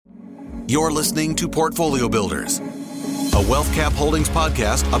You're listening to Portfolio Builders, a WealthCap Holdings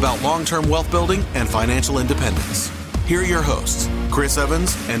podcast about long-term wealth building and financial independence. Here are your hosts, Chris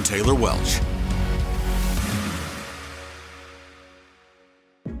Evans and Taylor Welch.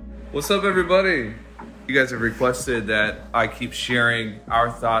 What's up, everybody? You guys have requested that I keep sharing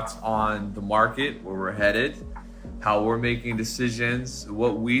our thoughts on the market, where we're headed, how we're making decisions,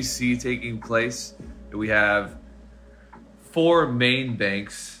 what we see taking place. We have 4 main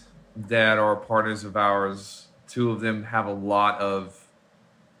banks that are partners of ours. 2 of them have a lot of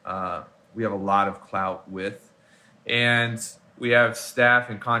clout with, and we have staff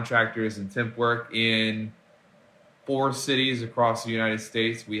and contractors and temp work in 4 cities across the United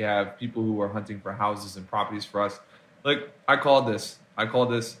States. We have people who are hunting for houses and properties for us. Like I called this a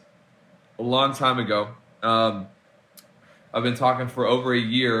long time ago. I've been talking for over a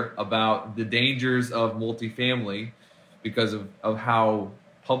year about the dangers of multifamily because of how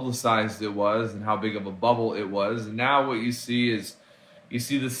publicized it was and how big of a bubble it was. And now what you see is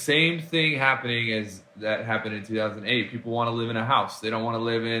the same thing happening as that happened in 2008. People want to live in a house. They don't want to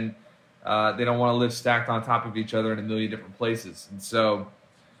live stacked on top of each other in a million different places. And so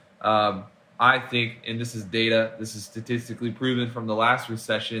I think, and this is data, this is statistically proven from the last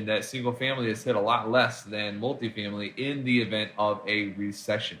recession, that single family has hit a lot less than multifamily in the event of a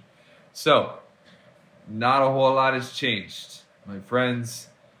recession. So not a whole lot has changed, my friends.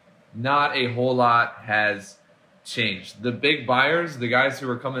 Not a whole lot has changed. The big buyers, the guys who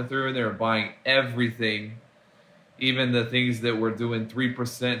are coming through and they're buying everything, even the things that were doing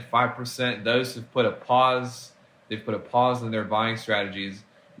 3%, 5%, those have put a pause. They've put a pause in their buying strategies,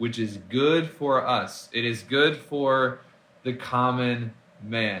 which is good for us. It is good for the common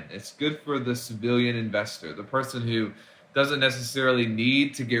man. It's good for the civilian investor, the person who doesn't necessarily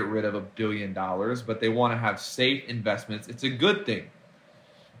need to get rid of $1 billion, but they want to have safe investments. It's a good thing.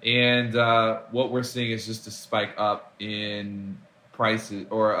 And what we're seeing is just a spike up in prices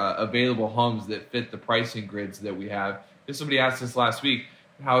or available homes that fit the pricing grids that we have. If somebody asked us last week,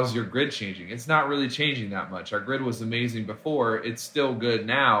 how is your grid changing? It's not really changing that much. Our grid was amazing before. It's still good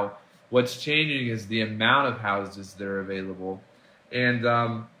now. What's changing is the amount of houses that are available. And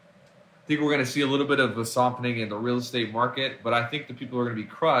I think we're going to see a little bit of a softening in the real estate market, but I think the people who are going to be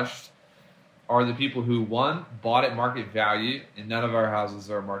crushed are the people who, one, bought at market value, and none of our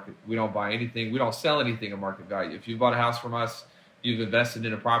houses are market. We don't buy anything. We don't sell anything at market value. If you bought a house from us, you've invested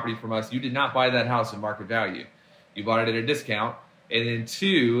in a property from us, you did not buy that house at market value. You bought it at a discount. And then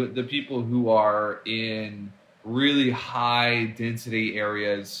 2, the people who are in really high density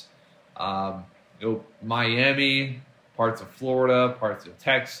areas, Miami, parts of Florida, parts of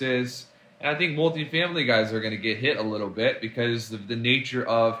Texas. And I think multifamily guys are going to get hit a little bit because of the nature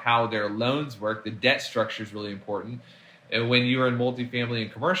of how their loans work. The debt structure is really important. And when you're in multifamily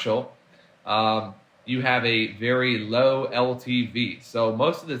and commercial, you have a very low LTV. So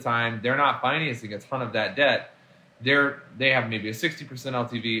most of the time, they're not financing a ton of that debt. They have maybe a 60%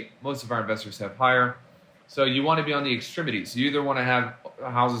 LTV. Most of our investors have higher. So you want to be on the extremities. You either want to have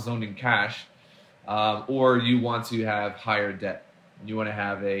houses owned in cash, or you want to have higher debt. You want to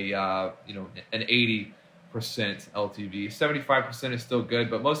have an 80% LTV. 75% is still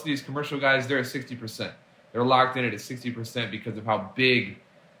good, but most of these commercial guys, they're at 60%. They're locked in at 60% because of how big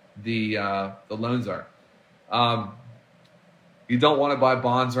the loans are. You don't want to buy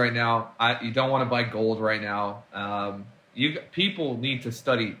bonds right now. You don't want to buy gold right now. People need to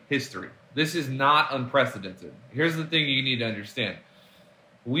study history. This is not unprecedented. Here's the thing you need to understand.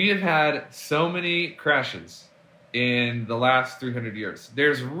 We have had so many crashes in the last 300 years.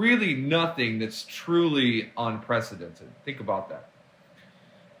 There's really nothing that's truly unprecedented. Think about that.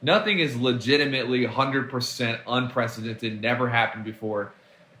 Nothing is legitimately 100% unprecedented, never happened before.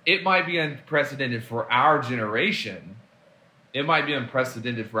 It might be unprecedented for our generation. It might be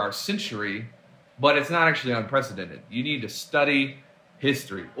unprecedented for our century, but it's not actually unprecedented. You need to study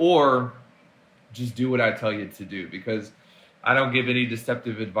history or just do what I tell you to do, because I don't give any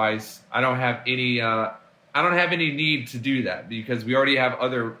deceptive advice. I don't have any need to do that because we already have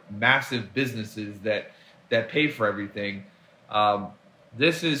other massive businesses that pay for everything.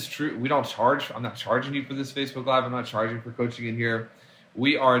 This is true. We don't charge. I'm not charging you for this Facebook Live. I'm not charging for coaching in here.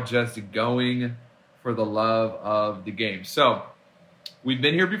 We are just going for the love of the game. So we've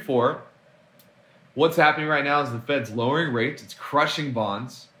been here before. What's happening right now is the Fed's lowering rates. It's crushing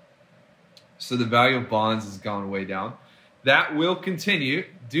bonds. So the value of bonds has gone way down. That will continue.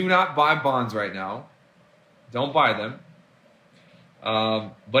 Do not buy bonds right now. Don't buy them.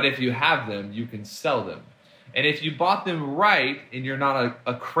 But if you have them, you can sell them. And if you bought them right and you're not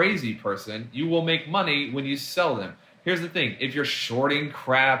a crazy person, you will make money when you sell them. here's the thing. If you're shorting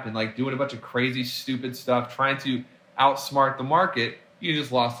crap and like doing a bunch of crazy, stupid stuff, trying to outsmart the market, you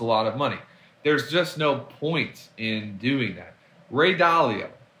just lost a lot of money. There's just no point in doing that. Ray Dalio,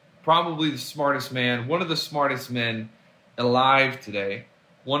 probably the smartest man, one of the smartest men alive today,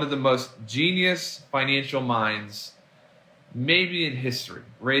 one of the most genius financial minds maybe in history,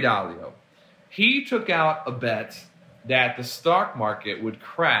 Ray Dalio. He took out a bet that the stock market would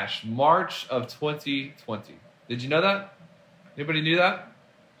crash March of 2020. Did you know that? Anybody knew that?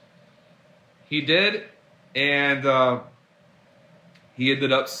 He did, and he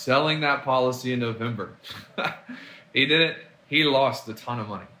ended up selling that policy in November. He didn't. He lost a ton of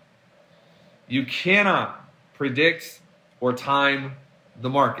money. You cannot predict or time the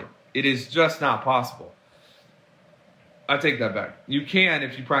market. It is just not possible. I take that back. You can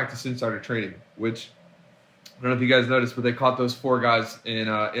if you practice insider trading, which I don't know if you guys noticed, but they caught those 4 guys in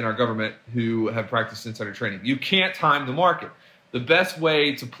our government who have practiced insider trading. You can't time the market. The best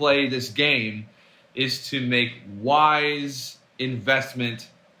way to play this game is to make wise investment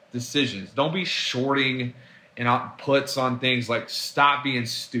decisions. Don't be shorting and puts on things. Like, stop being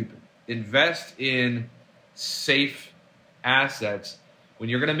stupid. Invest in safe assets. When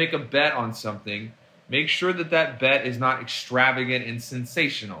you're going to make a bet on something, make sure that that bet is not extravagant and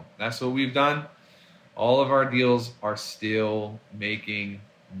sensational. That's what we've done. All of our deals are still making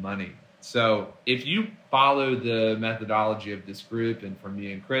money. So if you follow the methodology of this group and from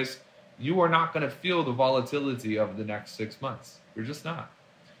me and Chris, you are not going to feel the volatility of the next 6 months. You're just not.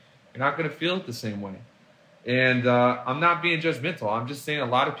 You're not going to feel it the same way. And I'm not being judgmental. I'm just saying a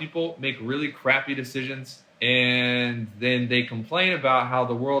lot of people make really crappy decisions and then they complain about how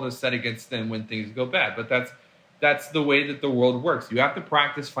the world is set against them when things go bad. But that's the way that the world works. You have to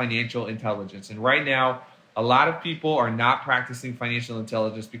practice financial intelligence. And right now, a lot of people are not practicing financial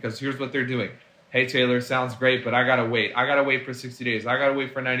intelligence because here's what they're doing. Hey, Taylor, sounds great, but I got to wait. I got to wait for 60 days. I got to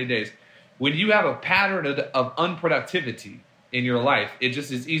wait for 90 days. When you have a pattern of unproductivity in your life, it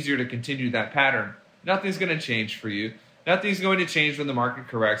just is easier to continue that pattern. Nothing's going to change for you. Nothing's going to change when the market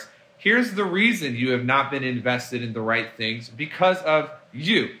corrects. Here's the reason you have not been invested in the right things, because of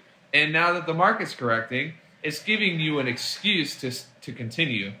you. And now that the market's correcting, it's giving you an excuse to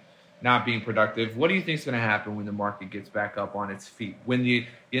continue not being productive. What do you think is going to happen when the market gets back up on its feet? When the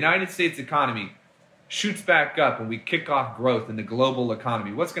United States economy shoots back up and we kick off growth in the global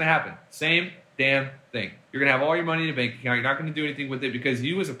economy, what's going to happen? Same damn thing. You're going to have all your money in a bank account. You're not going to do anything with it because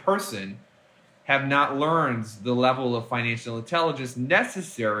you as a person have not learned the level of financial intelligence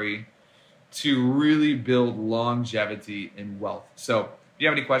necessary to really build longevity and wealth. So if you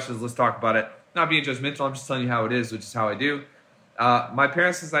have any questions, let's talk about it. Not being judgmental, I'm just telling you how it is, which is how I do. My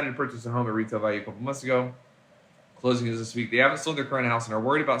parents decided to purchase a home at retail value a couple months ago. Closing is this week. They haven't sold their current house and are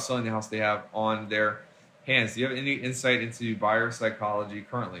worried about selling the house they have on their hands. Do you have any insight into buyer psychology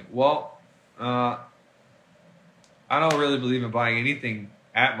currently? Well, I don't really believe in buying anything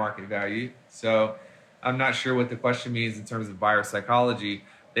at market value, so I'm not sure what the question means in terms of buyer psychology.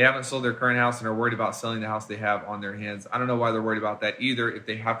 They haven't sold their current house and are worried about selling the house they have on their hands. I don't know why they're worried about that either if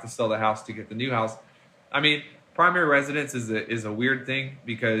they have to sell the house to get the new house. I mean, primary residence is a weird thing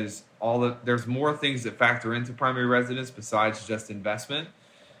because there's more things that factor into primary residence besides just investment.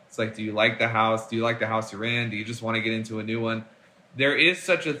 It's like, do you like the house? Do you like the house you're in? Do you just want to get into a new one? There is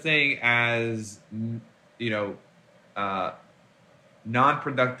such a thing as,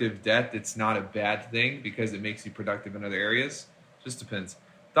 non-productive debt. It's not a bad thing because it makes you productive in other areas. Just depends.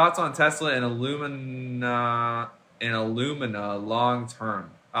 Thoughts on Tesla and Illumina long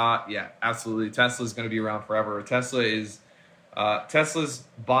term? Yeah, absolutely. Tesla's going to be around forever. Tesla's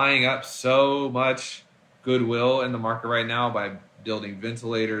buying up so much goodwill in the market right now by building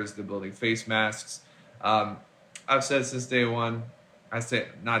ventilators. They're building face masks. I've said since day one. I've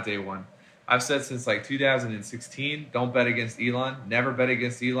said since like 2016, don't bet against Elon. Never bet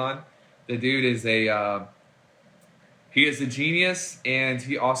against Elon. The dude is he is a genius, and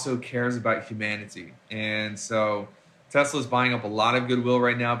he also cares about humanity. And so Tesla's buying up a lot of goodwill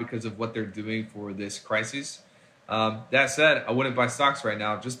right now because of what they're doing for this crisis. That said, I wouldn't buy stocks right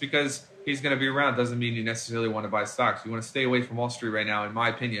now. Just because he's going to be around doesn't mean you necessarily want to buy stocks. You want to stay away from Wall Street right now, in my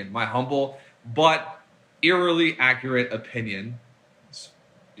opinion. My humble but eerily accurate opinion.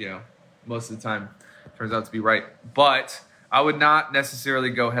 Most of the time turns out to be right. But I would not necessarily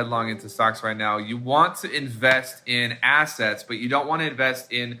go headlong into stocks right now. You want to invest in assets, but you don't want to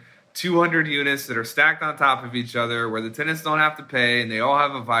invest in 200 units that are stacked on top of each other where the tenants don't have to pay and they all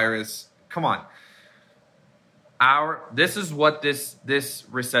have a virus. Come on. This is what this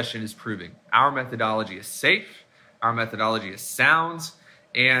recession is proving. Our methodology is safe. Our methodology is sound.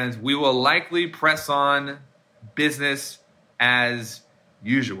 And we will likely press on business as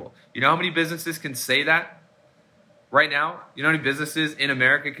usual. You know how many businesses can say that right now? You know how many businesses in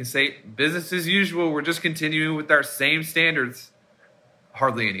America can say business as usual? We're just continuing with our same standards.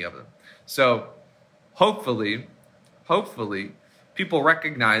 Hardly any of them. So hopefully, people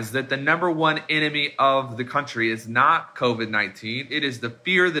recognize that the number one enemy of the country is not COVID-19. It is the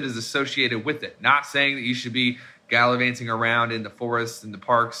fear that is associated with it. Not saying that you should be gallivanting around in the forests and the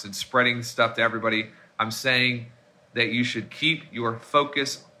parks and spreading stuff to everybody. I'm saying that you should keep your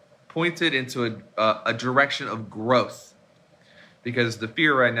focus pointed into a direction of growth, because the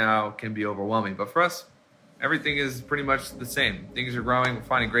fear right now can be overwhelming. But for us, everything is pretty much the same. Things are growing. We're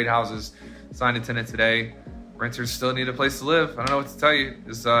finding great houses. Signed a tenant today. Renters still need a place to live. I don't know what to tell you.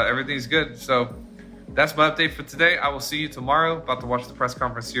 Everything's good. So that's my update for today. I will see you tomorrow. About to watch the press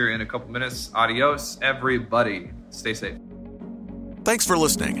conference here in a couple minutes. Adios, everybody. Stay safe. Thanks for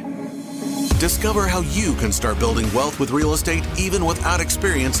listening. Discover how you can start building wealth with real estate even without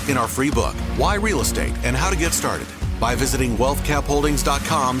experience in our free book, Why Real Estate and How to Get Started, by visiting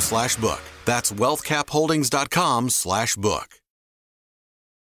wealthcapholdings.com/book. That's wealthcapholdings.com/book.